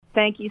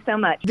Thank you so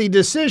much. The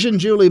decision,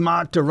 Julie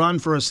Mock, to run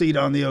for a seat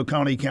on the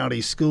Oconee County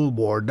School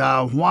Board,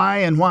 why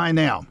and why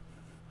now?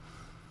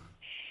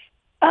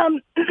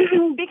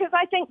 Because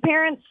I think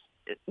parents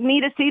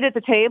need a seat at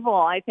the table.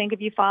 I think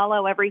if you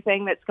follow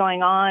everything that's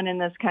going on in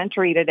this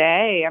country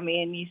today, I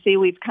mean, you see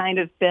we've kind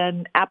of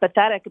been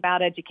apathetic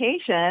about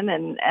education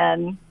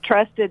and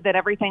trusted that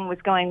everything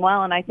was going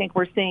well. And I think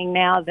we're seeing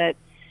now that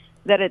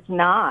it's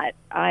not.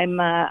 I'm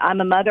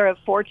a mother of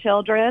 4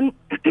 children.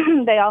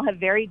 They all have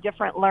very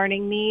different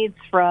learning needs,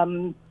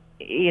 from,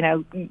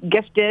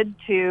 gifted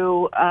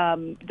to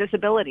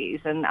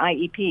disabilities and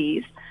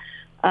IEPs.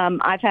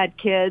 I've had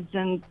kids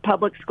in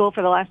public school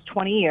for the last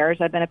 20 years.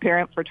 I've been a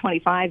parent for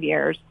 25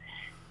 years.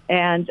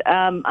 And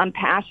I'm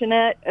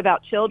passionate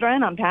about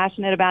children. I'm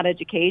passionate about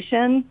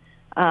education.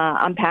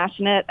 I'm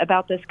passionate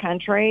about this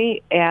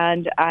country,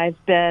 and I've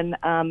been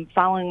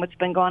following what's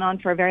been going on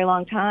for a very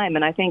long time.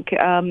 And I think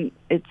I'm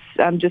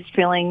just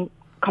feeling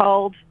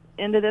called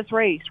into this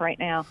race right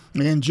now.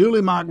 And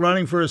Julie Mock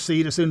running for a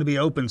seat, a soon-to-be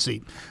open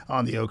seat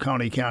on the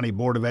Oconee County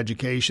Board of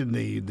Education,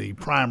 the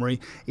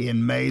primary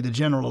in May, the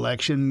general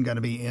election going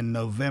to be in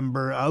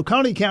November.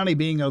 Oconee County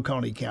being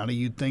Oconee County,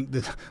 you'd think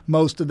that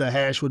most of the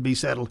hash would be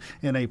settled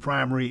in a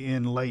primary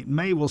in late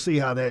May. We'll see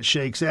how that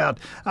shakes out.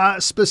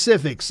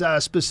 Specifics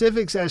as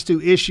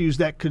to issues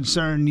that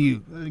concern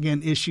you.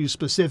 Again, issues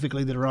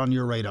specifically that are on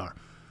your radar.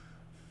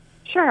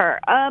 Sure.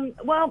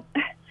 Well,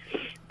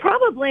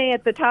 probably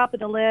at the top of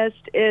the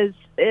list is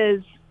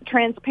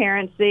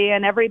transparency,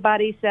 and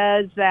everybody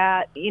says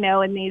that,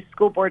 in these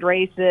school board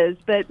races,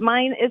 but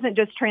mine isn't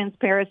just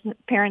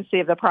transparency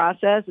of the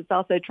process, it's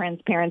also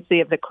transparency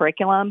of the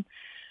curriculum.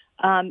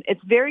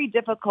 It's very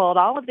difficult.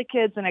 All of the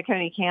kids in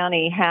Oconee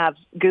County have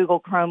Google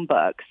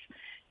Chromebooks,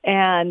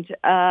 and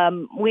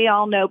we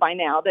all know by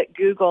now that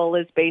Google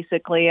is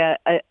basically a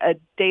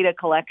data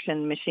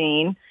collection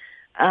machine.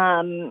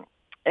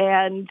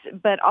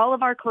 But all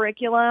of our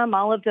curriculum,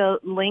 all of the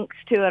links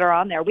to it are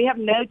on there. We have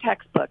no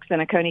textbooks in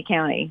Oconee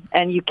County,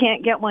 and you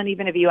can't get one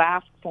even if you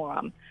ask for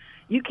them.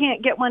 You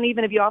can't get one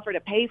even if you offer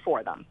to pay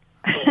for them,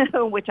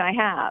 which I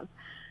have.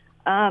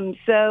 As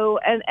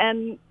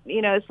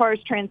far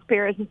as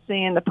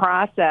transparency in the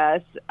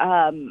process,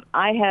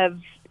 I have,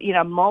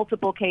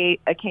 multiple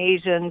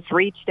occasions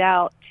reached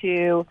out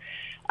to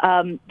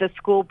the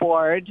school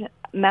board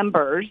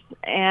members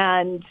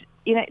and,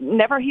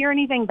 never hear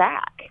anything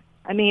back.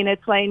 I mean,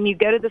 it's like you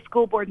go to the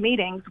school board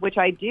meetings, which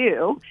I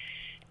do,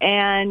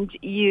 and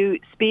you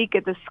speak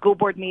at the school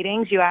board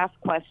meetings, you ask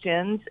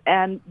questions,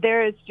 and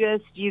there is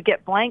just, you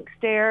get blank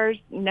stares,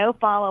 no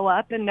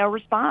follow-up, and no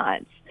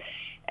response.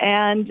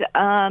 And,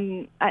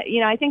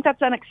 I think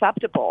that's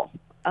unacceptable.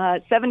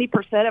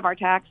 70% of our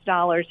tax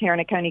dollars here in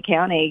Oconee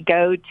County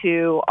go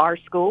to our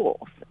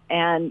schools,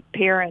 and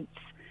parents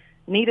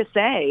need a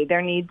say.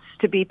 There needs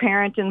to be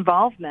parent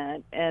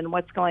involvement in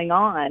what's going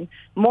on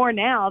more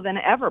now than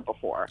ever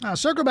before.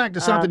 Circle back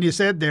to something you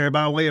said there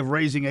by way of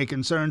raising a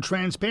concern.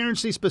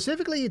 Transparency,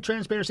 specifically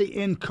transparency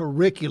in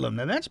curriculum.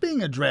 Now, that's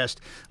being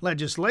addressed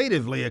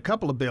legislatively, a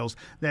couple of bills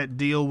that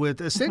deal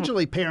with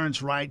essentially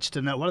parents' rights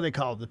to know. What do they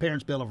call it? The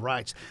Parents' Bill of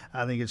Rights,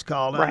 I think it's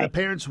called. Right. The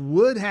parents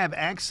would have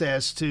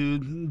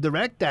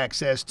direct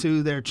access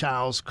to their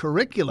child's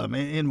curriculum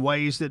in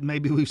ways that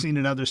maybe we've seen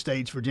in other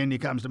states. Virginia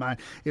comes to mind.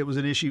 It was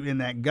an issue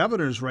in that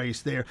governor's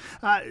race there.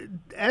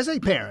 As a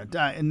parent,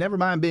 and never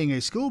mind being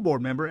a school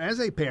board member, as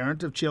a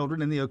parent of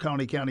children in the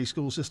Oconee County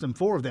school system,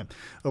 4 of them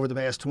over the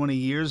past 20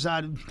 years,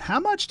 how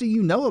much do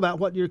you know about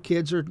what your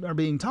kids are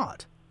being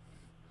taught?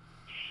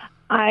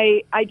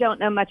 I don't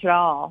know much at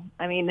all.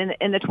 I mean,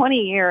 in the 20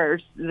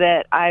 years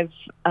that I've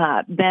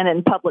been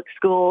in public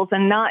schools,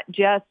 and not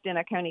just in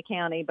Oconee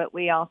County, but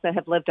we also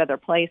have lived other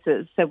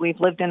places. So we've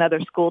lived in other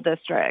school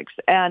districts.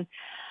 And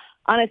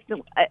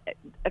honestly,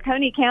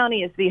 Oconee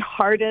County is the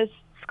hardest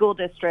school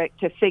district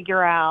to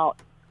figure out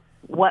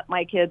what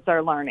my kids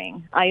are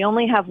learning. I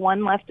only have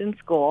one left in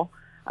school.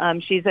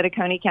 She's at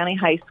Oconee County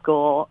High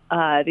School.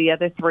 The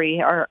other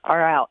 3 are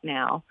out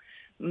now.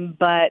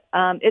 But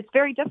it's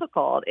very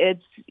difficult.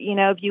 It's,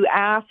 if you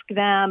ask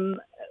them,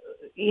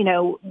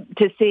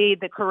 to see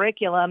the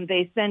curriculum,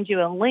 they send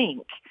you a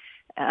link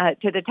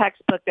to the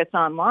textbook that's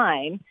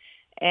online.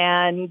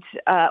 And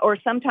or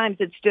sometimes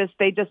it's just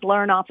they just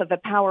learn off of a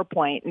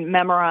PowerPoint and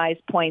memorize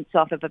points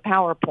off of a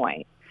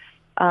PowerPoint.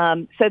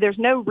 So there's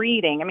no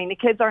reading. I mean, the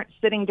kids aren't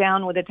sitting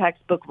down with a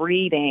textbook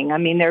reading. I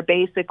mean, they're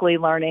basically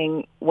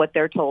learning what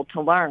they're told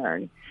to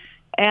learn.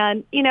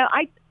 And,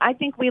 I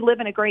think we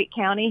live in a great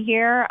county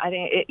here. I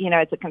think,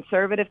 it's a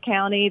conservative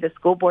county. The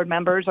school board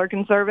members are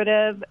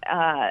conservative.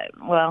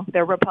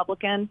 They're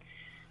Republican.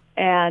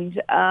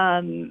 And,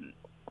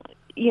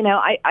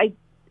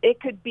 it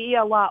could be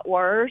a lot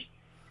worse,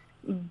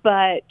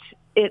 but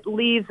it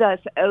leaves us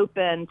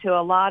open to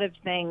a lot of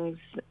things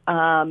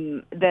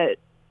that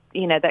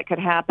that could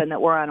happen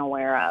that we're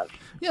unaware of.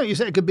 Yeah, you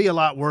said it could be a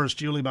lot worse.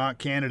 Julie Mock,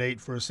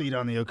 candidate for a seat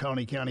on the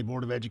Oconee County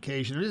Board of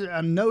Education.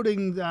 I'm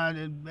noting,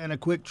 and a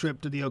quick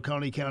trip to the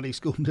Oconee County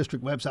School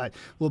District website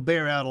will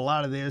bear out a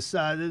lot of this.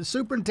 The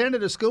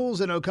superintendent of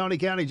schools in Oconee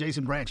County,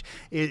 Jason Branch,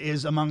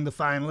 is among the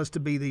finalists to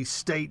be the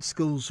state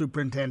school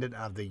superintendent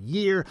of the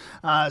year.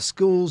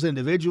 Schools,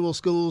 individual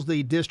schools,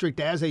 the district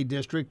as a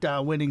district,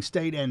 winning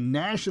state and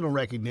national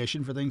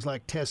recognition for things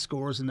like test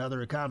scores and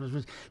other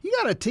accomplishments. You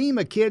got a team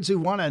of kids who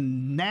won a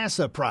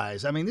NASA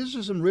prize. I mean, these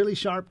are some really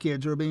sharp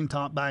kids who are being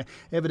taught by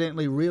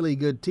evidently really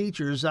good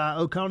teachers.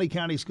 Oconee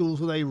County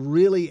schools with a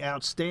really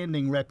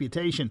outstanding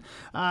reputation.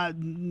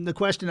 The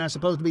question I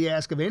suppose to be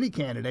asked of any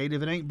candidate,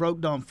 if it ain't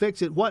broke, don't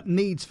fix it. What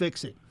needs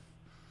fixing?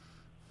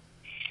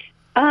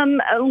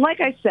 Like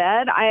I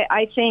said,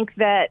 I think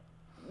that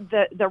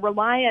the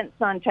reliance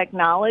on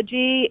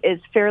technology is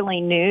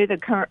fairly new. The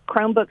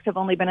Chromebooks have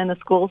only been in the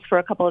schools for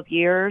a couple of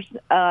years.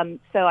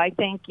 So I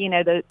think,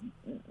 the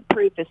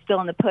proof is still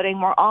in the pudding.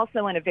 We're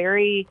also in a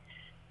very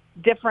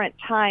different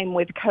time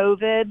with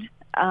COVID.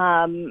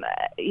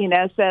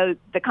 So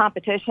the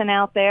competition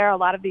out there, a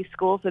lot of these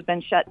schools have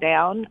been shut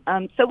down.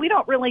 So we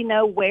don't really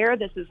know where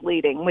this is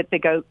leading with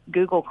the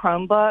Google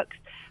Chromebooks.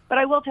 But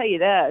I will tell you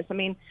this. I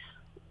mean,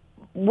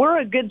 we're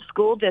a good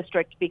school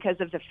district because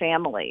of the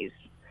families.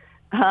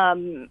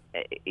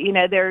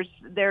 There's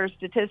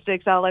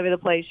statistics all over the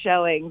place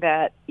showing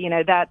that,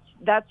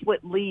 that's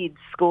what leads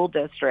school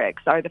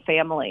districts are the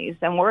families.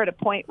 And we're at a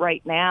point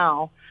right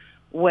now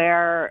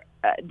where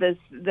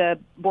the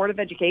Board of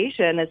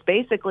Education is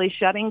basically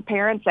shutting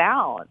parents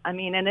out. I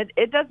mean, and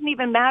it doesn't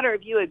even matter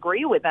if you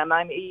agree with them.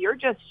 I mean, you're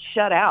just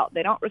shut out.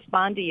 They don't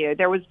respond to you.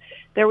 There was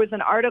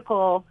an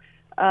article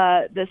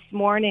this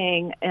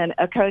morning in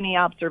Oconee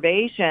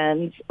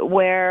Observations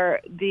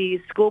where the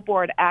school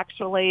board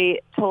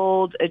actually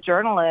told a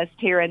journalist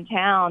here in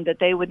town that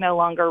they would no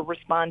longer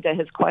respond to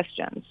his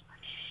questions.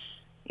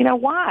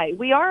 Why?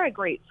 We are a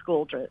great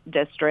school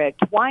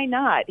district. Why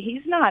not?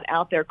 He's not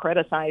out there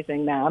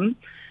criticizing them.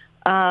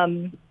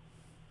 There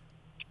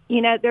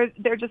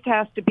just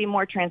has to be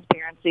more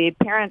transparency.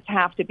 Parents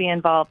have to be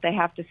involved. They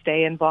have to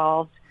stay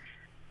involved.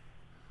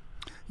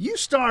 You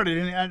started,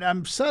 and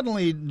I'm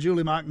suddenly,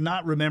 Julie Mock,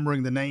 not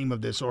remembering the name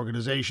of this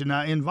organization.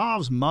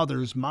 Involves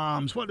mothers,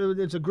 moms.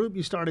 It's a group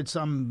you started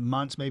some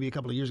months, maybe a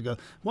couple of years ago.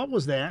 What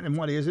was that, and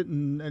what is it,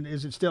 and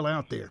is it still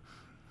out there?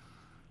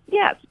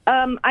 Yes.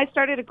 I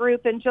started a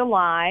group in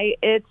July.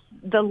 It's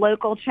the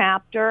local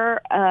chapter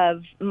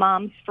of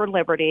Moms for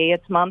Liberty.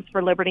 It's Moms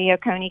for Liberty,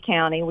 Oconee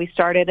County. We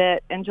started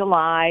it in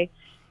July.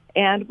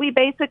 And we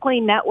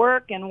basically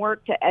network and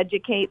work to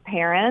educate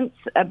parents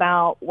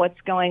about what's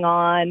going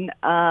on,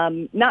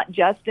 not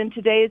just in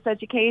today's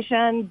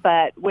education,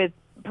 but with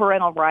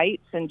parental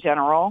rights in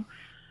general.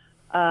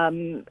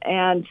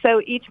 And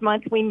so each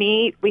month we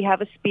meet, we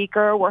have a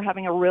speaker. We're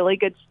having a really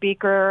good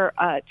speaker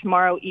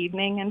tomorrow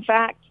evening, in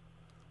fact,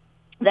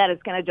 that is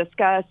going to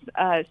discuss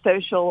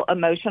social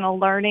emotional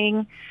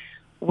learning,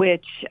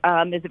 which is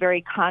a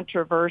very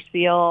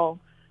controversial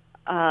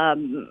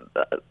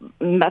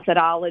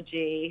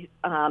methodology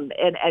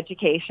in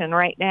education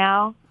right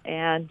now.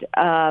 And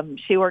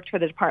she worked for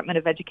the Department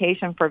of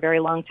Education for a very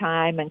long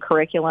time in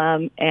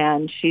curriculum,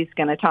 and she's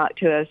going to talk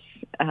to us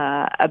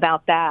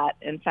about that.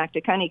 In fact,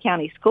 Oconee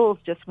County Schools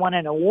just won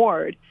an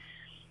award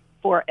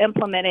for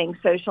implementing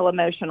social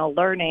emotional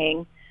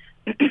learning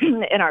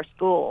in our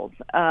schools.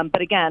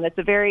 But again, it's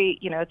a very,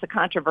 it's a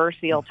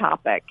controversial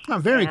topic.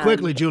 Very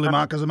quickly, Julie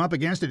Mock, because I'm up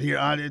against it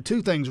here.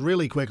 Two things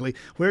really quickly.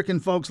 Where can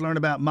folks learn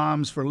about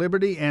Moms for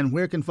Liberty, and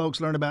where can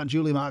folks learn about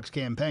Julie Mock's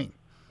campaign?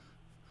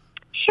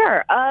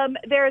 Sure.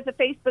 There is a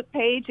Facebook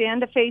page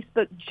and a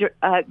Facebook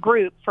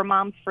group for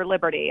Moms for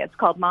Liberty. It's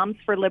called Moms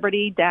for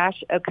Liberty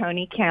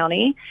Oconee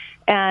County.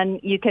 And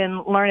you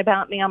can learn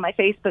about me on my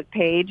Facebook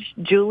page,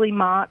 Julie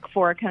Mock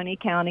for Oconee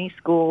County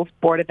Schools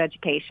Board of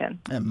Education.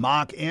 And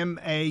Mock,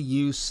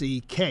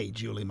 M-A-U-C-K,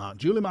 Julie Mock.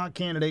 Julie Mock,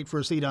 candidate for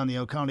a seat on the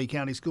Oconee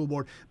County School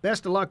Board.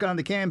 Best of luck on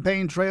the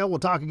campaign trail. We'll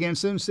talk again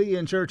soon. See you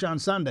in church on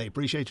Sunday.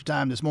 Appreciate your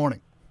time this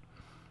morning.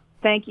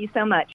 Thank you so much.